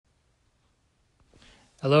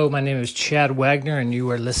Hello, my name is Chad Wagner, and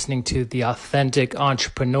you are listening to The Authentic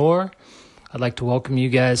Entrepreneur. I'd like to welcome you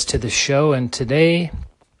guys to the show, and today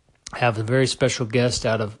I have a very special guest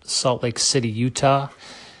out of Salt Lake City, Utah.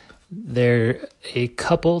 They're a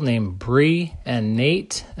couple named Bree and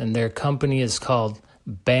Nate, and their company is called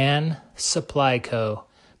BAN Supply Co.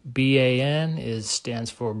 BAN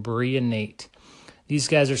stands for Bree and Nate. These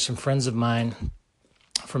guys are some friends of mine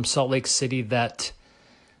from Salt Lake City that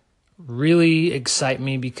really excite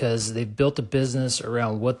me because they've built a business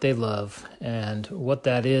around what they love, and what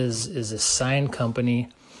that is a sign company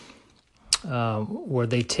where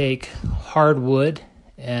they take hardwood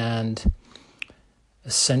and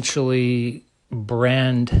essentially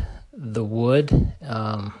brand the wood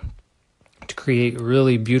to create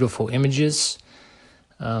really beautiful images.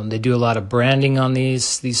 They do a lot of branding on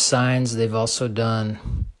these signs. They've also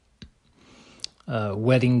done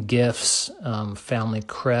wedding gifts, family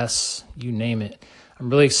crests, you name it. I'm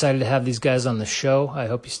really excited to have these guys on the show. I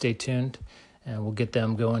hope you stay tuned, and we'll get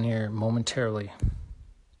them going here momentarily.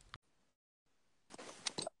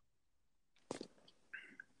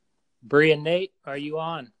 Bree and Nate, are you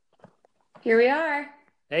on? Here we are.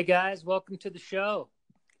 Hey guys, welcome to the show.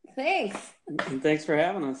 Thanks. And thanks for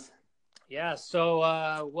having us. Yeah,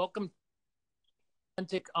 so welcome to the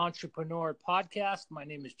Authentic Entrepreneur Podcast. My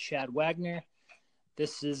name is Chad Wagner.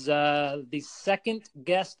 This is the second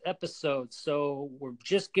guest episode, so we're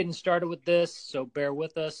just getting started with this, so bear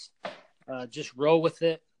with us. Just roll with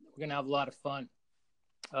it. We're going to have a lot of fun.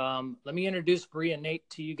 Let me introduce Bree and Nate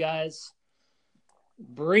to you guys.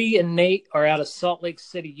 Bree and Nate are out of Salt Lake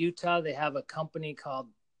City, Utah. They have a company called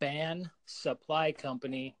BAN Supply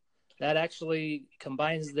Company that actually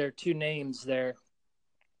combines their two names there,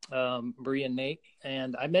 Bree and Nate.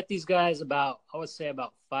 And I met these guys about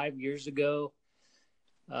 5 years ago.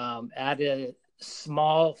 At a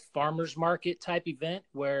small farmers market type event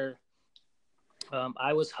where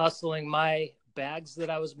I was hustling my bags that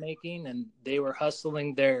I was making, and they were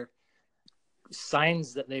hustling their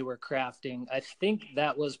signs that they were crafting. I think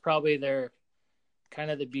that was probably their kind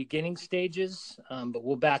of the beginning stages, but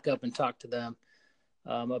we'll back up and talk to them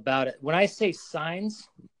about it. When I say signs,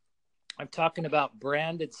 I'm talking about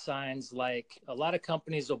branded signs. Like a lot of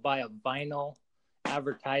companies will buy a vinyl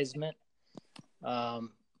advertisement.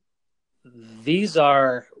 These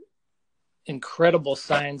are incredible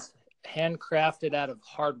signs, handcrafted out of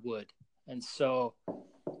hardwood. And so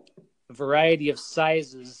a variety of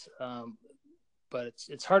sizes, but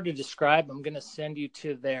it's hard to describe. I'm going to send you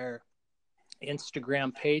to their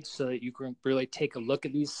Instagram page so that you can really take a look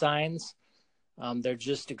at these signs. They're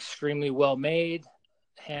just extremely well made,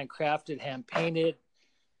 handcrafted, hand painted.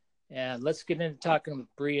 And let's get into talking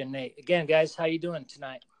with Bree and Nate. Again, guys, how you doing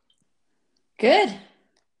tonight? Good.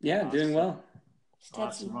 Yeah, Awesome. Doing well. Just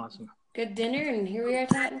had some Awesome. good dinner, and here we are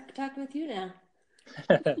talking with you now.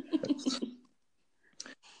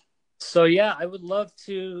 So yeah, I would love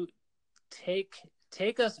to take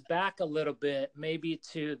us back a little bit, maybe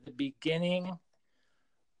to the beginning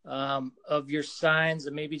of your signs,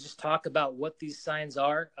 and maybe just talk about what these signs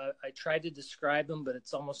are. I tried to describe them, but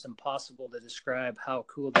it's almost impossible to describe how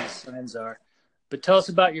cool these signs are. But tell us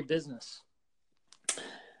about your business.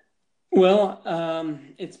 Well,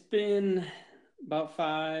 it's been about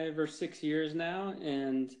 5 or 6 years now,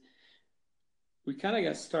 and we kind of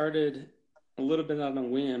got started a little bit on a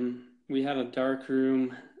whim. We had a dark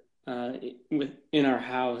room in our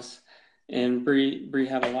house, and Bree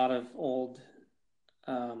had a lot of old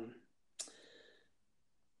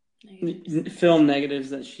film negatives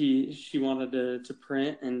that she wanted to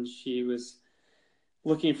print, and she was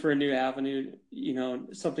looking for a new avenue,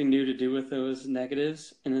 something new to do with those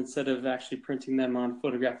negatives. And instead of actually printing them on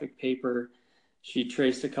photographic paper, she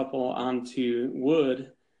traced a couple onto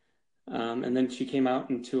wood. And then she came out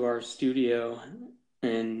into our studio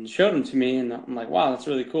and showed them to me. And I'm like, wow, that's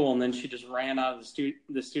really cool. And then she just ran out of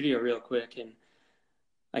the studio real quick. And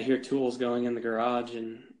I hear tools going in the garage.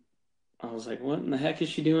 And I was like, what in the heck is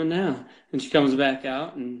she doing now? And she comes back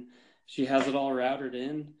out and she has it all routed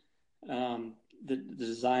in. The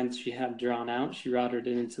designs she had drawn out, she routed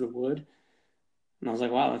it into the wood. And I was like,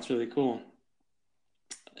 wow, that's really cool.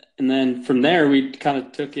 And then from there, we kind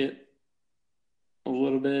of took it a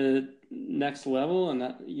little bit next level. And,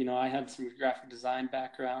 I had some graphic design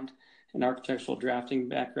background and architectural drafting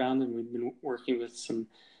background. And we've been working with some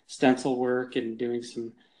stencil work and doing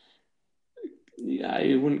some,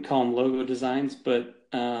 I wouldn't call them logo designs, but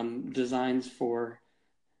designs for,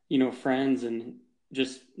 friends and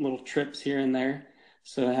just little trips here and there.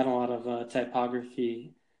 So I had a lot of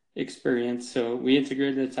typography experience. So we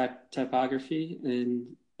integrated the typography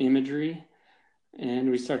and imagery, and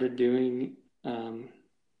we started doing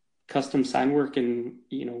custom sign work and,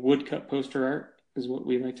 woodcut poster art is what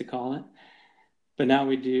we like to call it. But now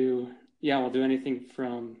we'll do anything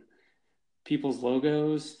from people's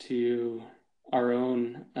logos to our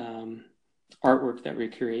own artwork that we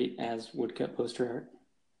create as woodcut poster art.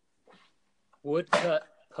 Woodcut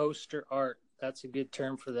poster art. That's a good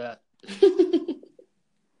term for that.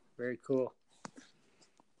 Very cool.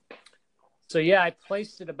 So yeah, I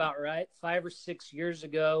placed it about right 5 or 6 years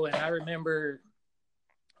ago, and I remember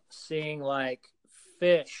seeing like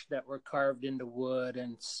fish that were carved into wood,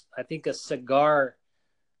 and I think a cigar,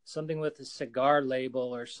 something with a cigar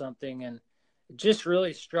label or something, and it just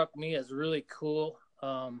really struck me as really cool.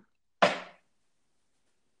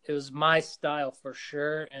 It was my style for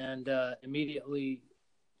sure, and immediately,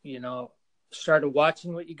 started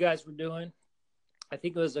watching what you guys were doing. I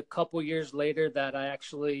think it was a couple years later that I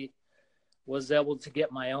actually was able to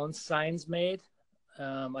get my own signs made.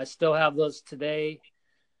 I still have those today.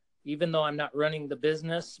 Even though I'm not running the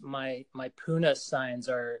business, my Puna signs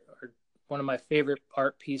are one of my favorite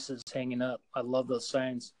art pieces hanging up. I love those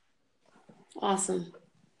signs. Awesome.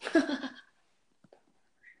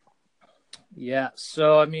 Yeah.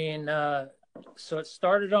 So, I mean, so it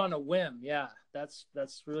started on a whim. Yeah.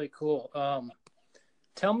 That's really cool.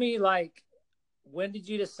 Tell me, like, when did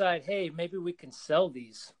you decide, hey, maybe we can sell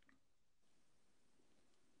these?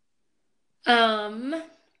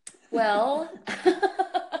 Well,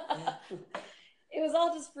 it was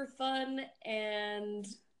all just for fun, and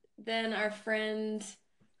then our friend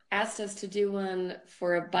asked us to do one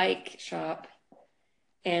for a bike shop,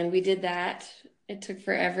 and we did that. It took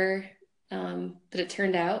forever, but it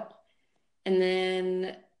turned out. And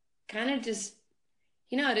then kind of just,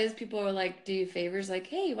 it is, people are like, do you favors, like,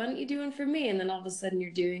 hey, why don't you do one for me? And then all of a sudden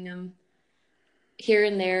you're doing them here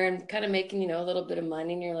and there and kind of making, a little bit of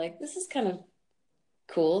money, and you're like, this is kind of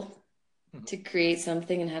cool to create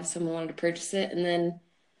something and have someone want to purchase it. And then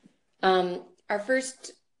our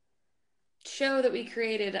first show that we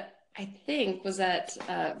created, I think, was at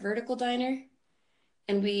Vertical Diner,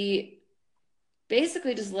 and we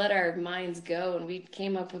basically just let our minds go, and we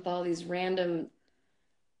came up with all these random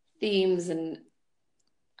themes and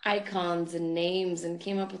icons and names, and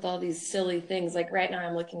came up with all these silly things. Like right now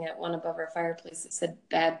I'm looking at one above our fireplace that said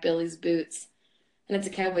Bad Billy's Boots, and it's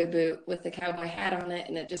a cowboy boot with a cowboy hat on it,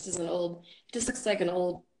 and it just looks like an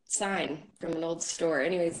old sign from an old store.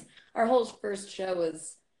 Anyways, our whole first show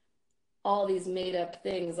was all these made up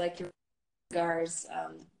things, like your cigars,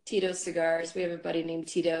 Tito cigars. We have a buddy named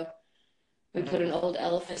Tito. We put an old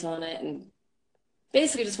elephant on it, and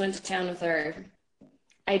basically just went to town with our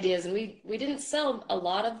ideas. And we didn't sell a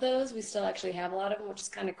lot of those. We still actually have a lot of them, which is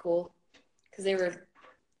kind of cool, because they were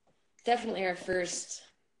definitely our first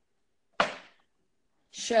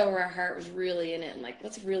show where our heart was really in it, and like,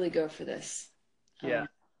 let's really go for this. Yeah.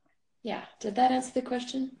 Did that answer the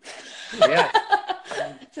question? Yeah.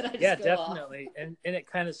 Yeah, definitely. And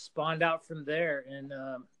it kind of spawned out from there. And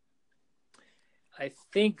I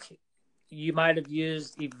think you might have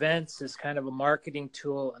used events as kind of a marketing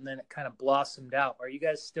tool, and then it kind of blossomed out. Are you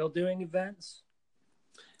guys still doing events?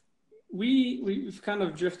 We've kind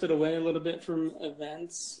of drifted away a little bit from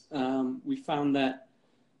events. We found that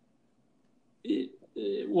it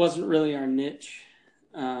wasn't really our niche.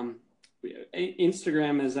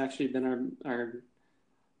 Instagram has actually been our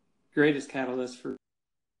greatest catalyst for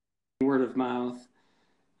word of mouth.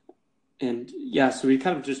 And yeah, so we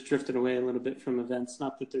kind of just drifted away a little bit from events.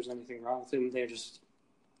 Not that there's anything wrong with them. They're just,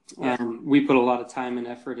 we put a lot of time and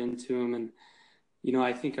effort into them. And,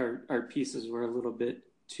 I think our pieces were a little bit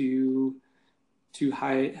too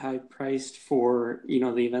high priced for,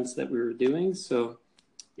 the events that we were doing. So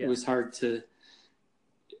it was hard to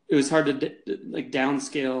like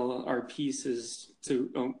downscale our pieces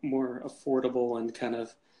to a more affordable and kind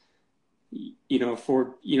of,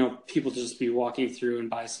 for, people to just be walking through and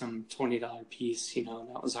buy some $20 piece, and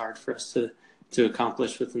that was hard for us to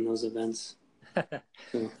accomplish within those events.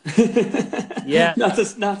 So. Yeah. Not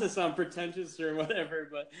to sound pretentious or whatever,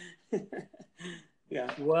 but yeah.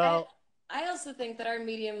 Well, I also think that our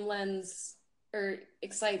medium lends or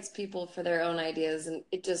excites people for their own ideas, and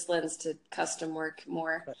it just lends to custom work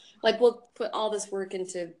more. Like, we'll put all this work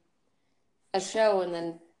into a show, and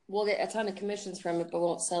then we'll get a ton of commissions from it, but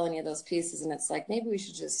won't sell any of those pieces. And it's like, maybe we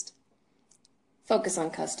should just focus on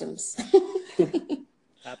customs.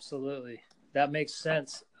 Absolutely. That makes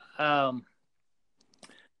sense. You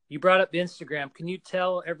brought up Instagram. Can you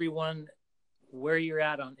tell everyone where you're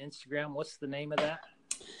at on Instagram? What's the name of that?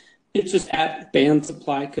 It's just at Band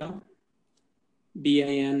Supply Co.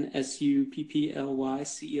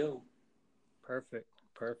 BANSUPPLYCO. Perfect.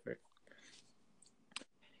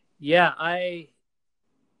 Yeah,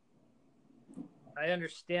 I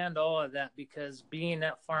understand all of that because being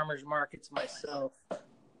at farmers markets myself,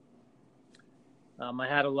 I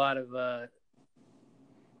had a lot of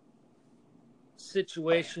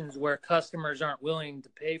situations where customers aren't willing to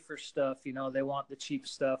pay for stuff. You know, they want the cheap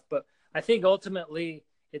stuff. But I think ultimately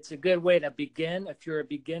it's a good way to begin if you're a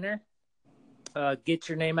beginner. Get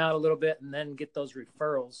your name out a little bit and then get those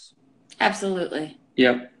referrals. Absolutely.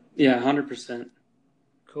 Yep. Yeah, 100%.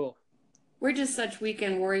 Cool. We're just such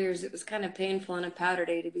weekend warriors. It was kind of painful on a powder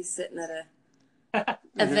day to be sitting at a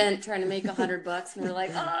event trying to make $100, and we're like,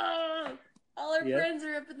 oh, all our friends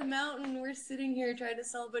are up in the mountain. We're sitting here trying to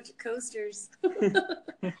sell a bunch of coasters.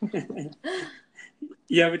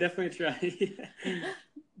 Yeah, we definitely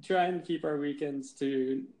try and keep our weekends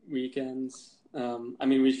to weekends. I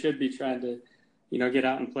mean, we should be trying to, you know, get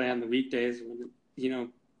out and play on the weekdays when, you know,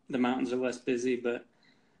 the mountains are less busy, but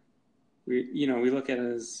we look at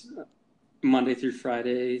it as Monday through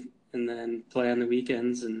Friday and then play on the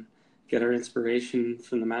weekends and get our inspiration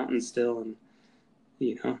from the mountains still, and,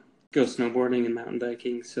 you know, go snowboarding and mountain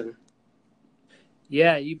biking. So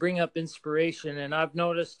yeah, you bring up inspiration, and I've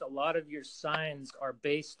noticed a lot of your signs are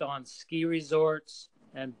based on ski resorts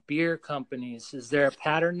and beer companies. Is there a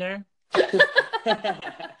pattern there?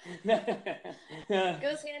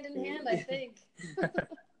 Goes hand in hand, I think.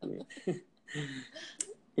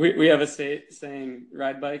 We have a saying,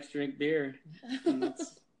 ride bikes, drink beer.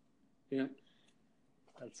 Yeah.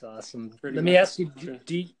 That's awesome. Pretty Let me much. ask you,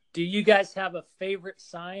 do you guys have a favorite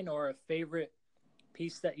sign or a favorite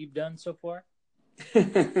piece that you've done so far?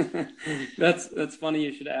 That's funny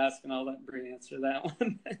you should ask, and I'll let Brie answer that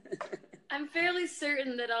one. I'm fairly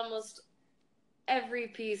certain that almost every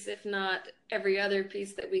piece, if not every other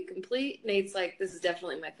piece that we complete, Nate's like, this is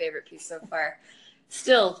definitely my favorite piece so far.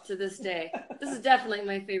 Still to this day, this is definitely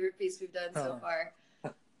my favorite piece we've done so far.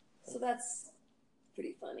 So that's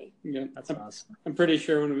pretty funny. Yeah, That's awesome. I'm pretty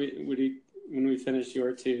sure when we finished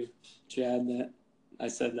your two, Chad, that I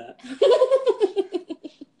said that.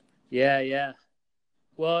 Yeah.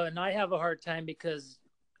 Well, and I have a hard time because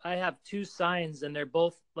I have two signs and they're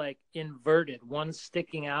both like inverted. One's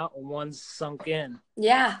sticking out and one's sunk in.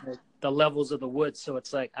 Yeah. Like the levels of the wood. So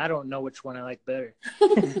it's like, I don't know which one I like better.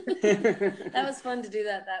 That was fun to do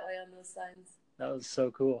that way on those signs. That was so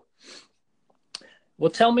cool. Well,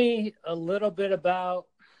 tell me a little bit about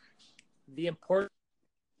the importance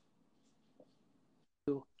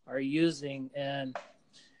you are using. And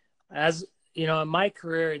as you know, in my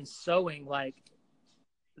career in sewing, like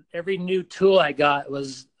every new tool I got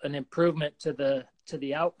was an improvement to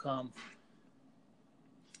the outcome.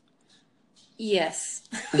 Yes.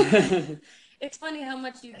 It's funny how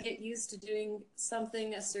much you get used to doing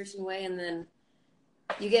something a certain way, and then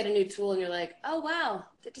you get a new tool and you're like, oh wow,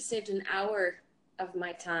 that just saved an hour of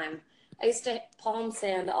my time. I used to palm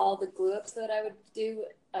sand all the glue ups that I would do,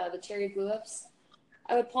 the cherry glue ups.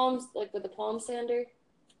 I would palm, like with a palm sander,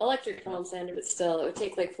 electric palm sander, but still it would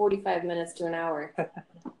take like 45 minutes to an hour.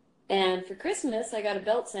 And for Christmas, I got a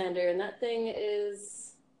belt sander, and that thing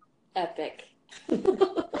is epic.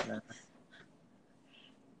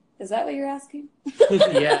 Is that what you're asking?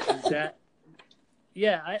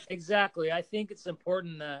 Yeah, exactly. I think it's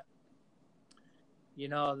important that, you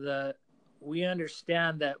know, we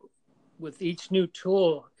understand that with each new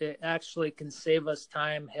tool, it actually can save us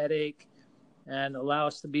time, headache, and allow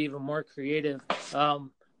us to be even more creative.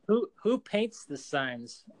 Who paints the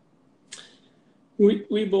signs?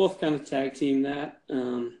 We both kind of tag team that.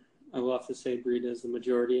 I will have to say Brie does the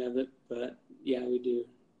majority of it, but yeah, we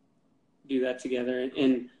do that together.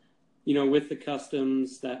 And you know, with the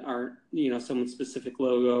customs that aren't, you know, someone's specific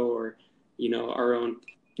logo or, you know, our own,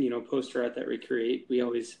 you know, poster art that we create, we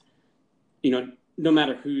always, you know, no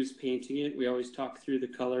matter who's painting it, we always talk through the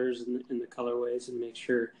colors and the colorways and make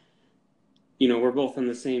sure, you know, we're both on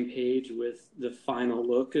the same page with the final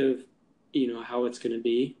look of, you know, how it's going to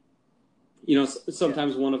be. You know,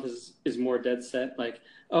 sometimes one of us is more dead set, like,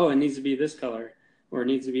 oh, it needs to be this color or it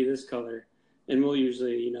needs to be this color. And we'll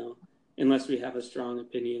usually, you know, unless we have a strong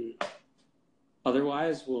opinion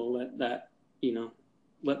otherwise, we'll let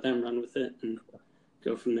them run with it and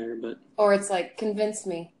go from there. But or it's like, convince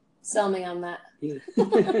me, sell me on that. Yeah.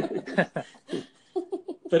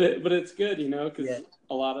 but it's good, you know, because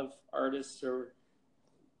a lot of artists are,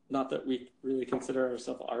 not that we really consider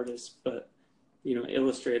ourselves artists, but, you know,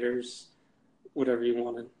 illustrators, whatever you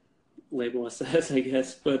want to label us as, I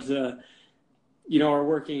guess, but you know, are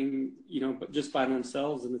working, you know, but just by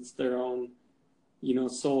themselves, and it's their own, you know,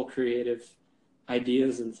 sole creative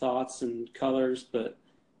ideas and thoughts and colors. But,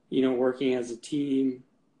 you know, working as a team,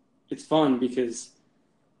 it's fun because,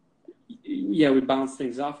 yeah, we bounce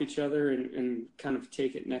things off each other and kind of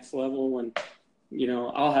take it next level when,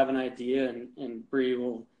 I'll have an idea and Bree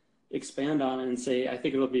will expand on it and say, I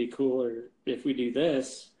think it'll be cooler if we do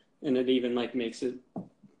this. And it even like makes it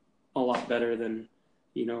a lot better than,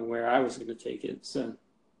 where I was going to take it. So.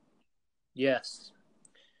 Yes.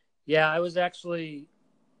 Yeah. I was actually,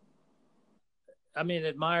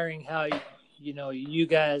 admiring how, you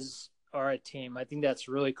guys are a team. I think that's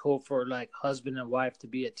really cool for like husband and wife to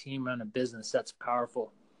be a team on a business. That's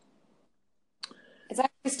powerful. It's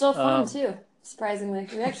actually still fun too. Surprisingly,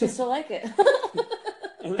 we actually still like it.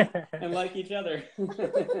 and like each other.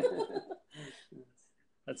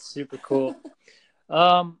 That's super cool.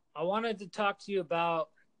 I wanted to talk to you about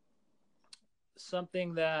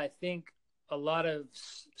something that I think a lot of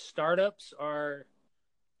startups are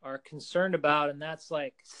concerned about, and that's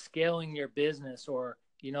like scaling your business, or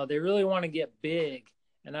they really want to get big,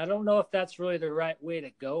 and I don't know if that's really the right way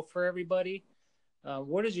to go for everybody.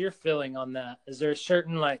 What is your feeling on that? Is there a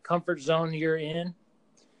certain like comfort zone you're in?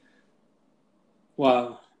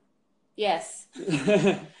 Wow. Yes.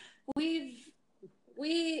 we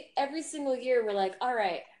every single year we're like, all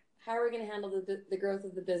right, how are we going to handle the growth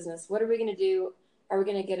of the business? What are we going to do? Are we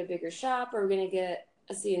going to get a bigger shop? Are we going to get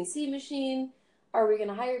a CNC machine? Are we going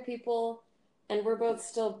to hire people? And we're both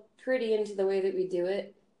still pretty into the way that we do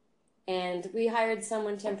it. And we hired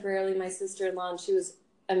someone temporarily, my sister-in-law, and she was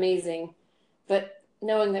amazing. But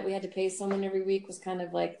knowing that we had to pay someone every week was kind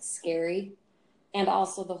of like scary. And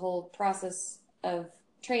also the whole process of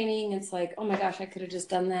training, it's like, oh my gosh, I could have just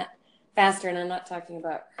done that faster. And I'm not talking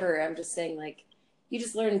about her. I'm just saying, like, you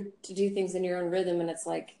just learn to do things in your own rhythm. And it's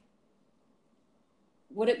like,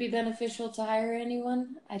 would it be beneficial to hire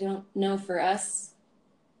anyone? I don't know for us.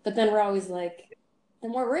 But then we're always like, the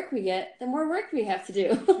more work we get, the more work we have to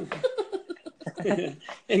do.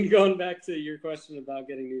 And going back to your question about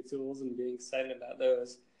getting new tools and being excited about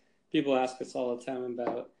those, people ask us all the time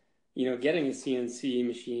about, getting a CNC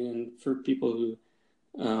machine. And for people who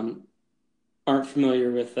aren't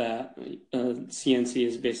familiar with that, CNC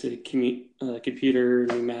is basically computer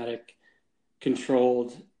pneumatic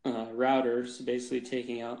controlled router. So basically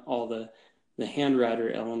taking out all the hand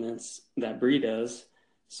router elements that Bree does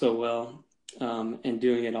so well, and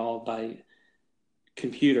doing it all by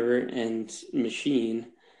computer and machine,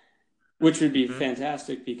 which would be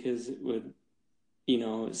fantastic because it would,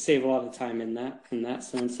 save a lot of time in that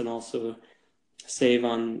sense, and also save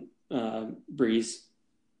on Bree's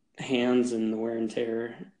hands and the wear and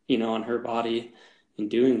tear, on her body in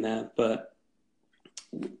doing that. But,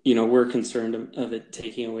 we're concerned of it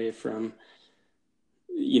taking away from,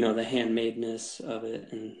 the handmadeness of it,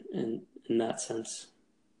 and in that sense.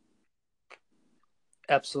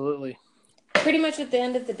 Absolutely. Pretty much at the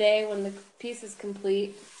end of the day, when the piece is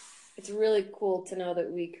complete, it's really cool to know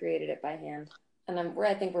that we created it by hand. And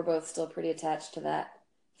I think we're both still pretty attached to that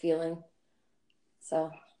feeling.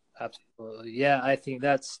 So. Absolutely. Yeah, I think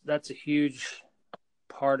that's a huge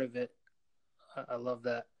part of it. I love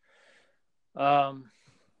that.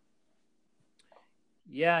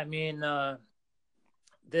 Yeah,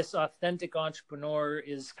 this authentic entrepreneur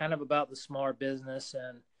is kind of about the smaller business,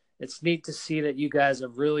 and it's neat to see that you guys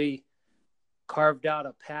have really carved out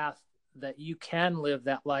a path that you can live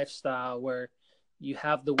that lifestyle where you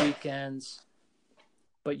have the weekends,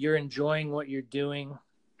 but you're enjoying what you're doing.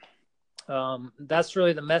 That's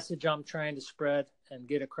really the message I'm trying to spread and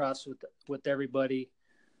get across with everybody.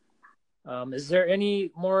 Is there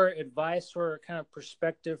any more advice or kind of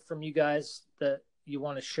perspective from you guys that you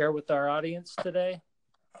want to share with our audience today?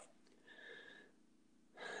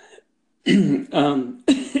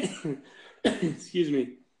 Excuse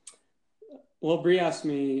me. Well, Bree asked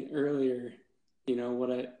me earlier,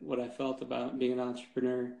 what I felt about being an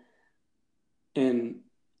entrepreneur, and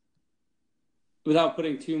without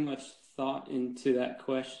putting too much thought into that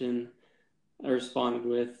question, I responded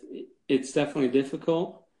with, it's definitely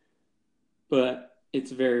difficult, but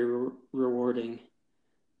it's very rewarding.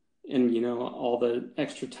 And, all the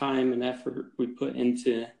extra time and effort we put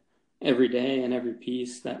into every day and every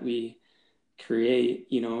piece that we create,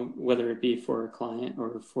 whether it be for a client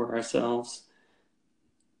or for ourselves,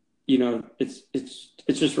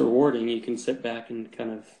 it's just rewarding. You can sit back and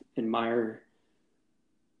kind of admire,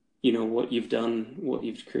 what you've done, what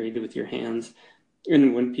you've created with your hands.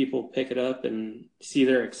 And when people pick it up and see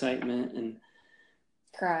their excitement and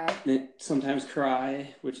sometimes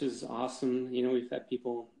cry, which is awesome. We've had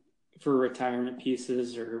people for retirement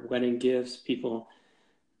pieces or wedding gifts, people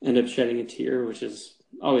end up shedding a tear, which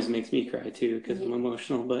always makes me cry too, because I'm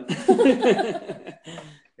emotional, but,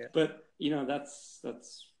 yeah. But,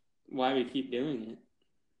 that's why we keep doing it.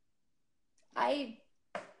 I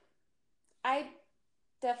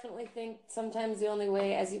definitely think sometimes the only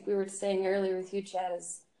way, as we were saying earlier with you, Chad,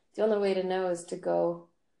 is the only way to know is to go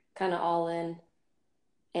kind of all in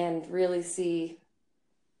and really see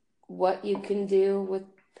what you can do with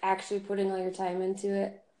actually putting all your time into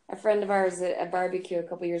it. A friend of ours at a barbecue a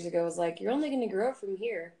couple years ago was like, "You're only going to grow from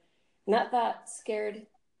here." And that thought scared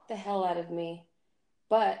the hell out of me.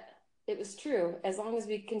 But it was true. As long as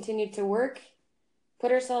we continued to work,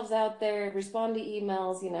 put ourselves out there, respond to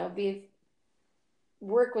emails,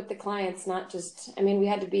 work with the clients, not just, I mean, we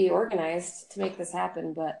had to be organized to make this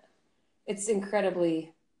happen, but it's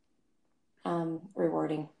incredibly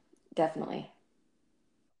rewarding, definitely.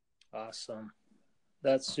 Awesome.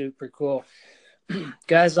 That's super cool.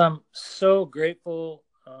 Guys, I'm so grateful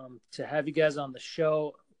to have you guys on the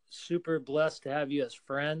show. Super blessed to have you as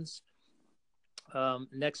friends.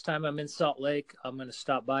 Next time I'm in Salt Lake, I'm going to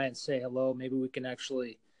stop by and say hello. Maybe we can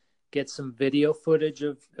actually get some video footage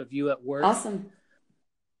of you at work. Awesome.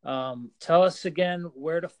 Tell us again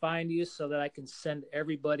where to find you so that I can send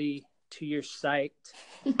everybody to your site.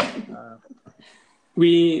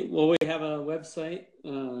 We have a website,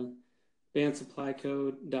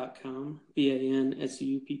 bandsupplyco.com,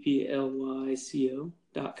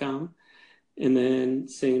 BANSUPPLYCO.com, and then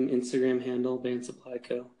same Instagram handle, Band Supply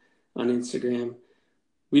Co. on Instagram.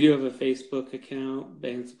 We do have a Facebook account,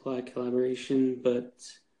 Band Supply Collaboration, but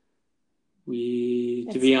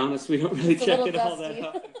to be honest, we don't really check it all that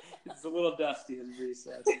often. It's a little dusty, as Bree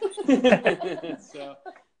said. So,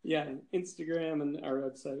 yeah, Instagram and our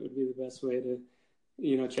website would be the best way to,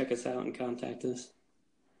 check us out and contact us.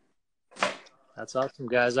 That's awesome,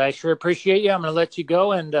 guys. I sure appreciate you. I'm going to let you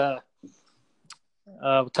go, and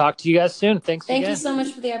we'll talk to you guys soon. Thanks again. Thank you so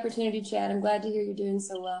much for the opportunity, Chad. I'm glad to hear you're doing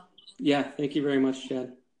so well. Yeah, thank you very much,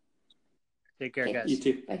 Chad. Take care, guys. You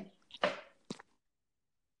too. Bye.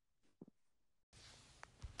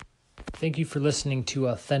 Thank you for listening to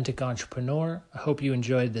Authentic Entrepreneur. I hope you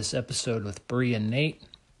enjoyed this episode with Bree and Nate.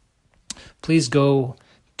 Please go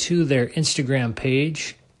to their Instagram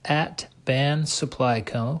page at Band Supply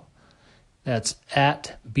Co. That's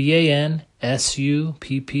at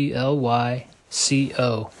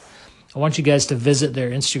BANSUPPLYCO. I want you guys to visit their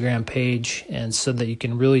Instagram page, and so that you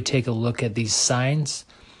can really take a look at these signs.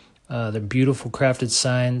 They're beautiful crafted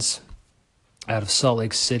signs out of Salt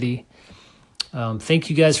Lake City. Thank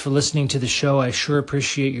you guys for listening to the show. I sure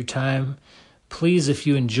appreciate your time. Please, if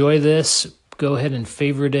you enjoy this, go ahead and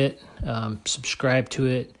favorite it, subscribe to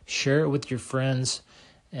it, share it with your friends,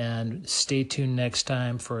 and stay tuned next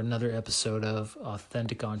time for another episode of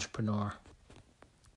Authentic Entrepreneur.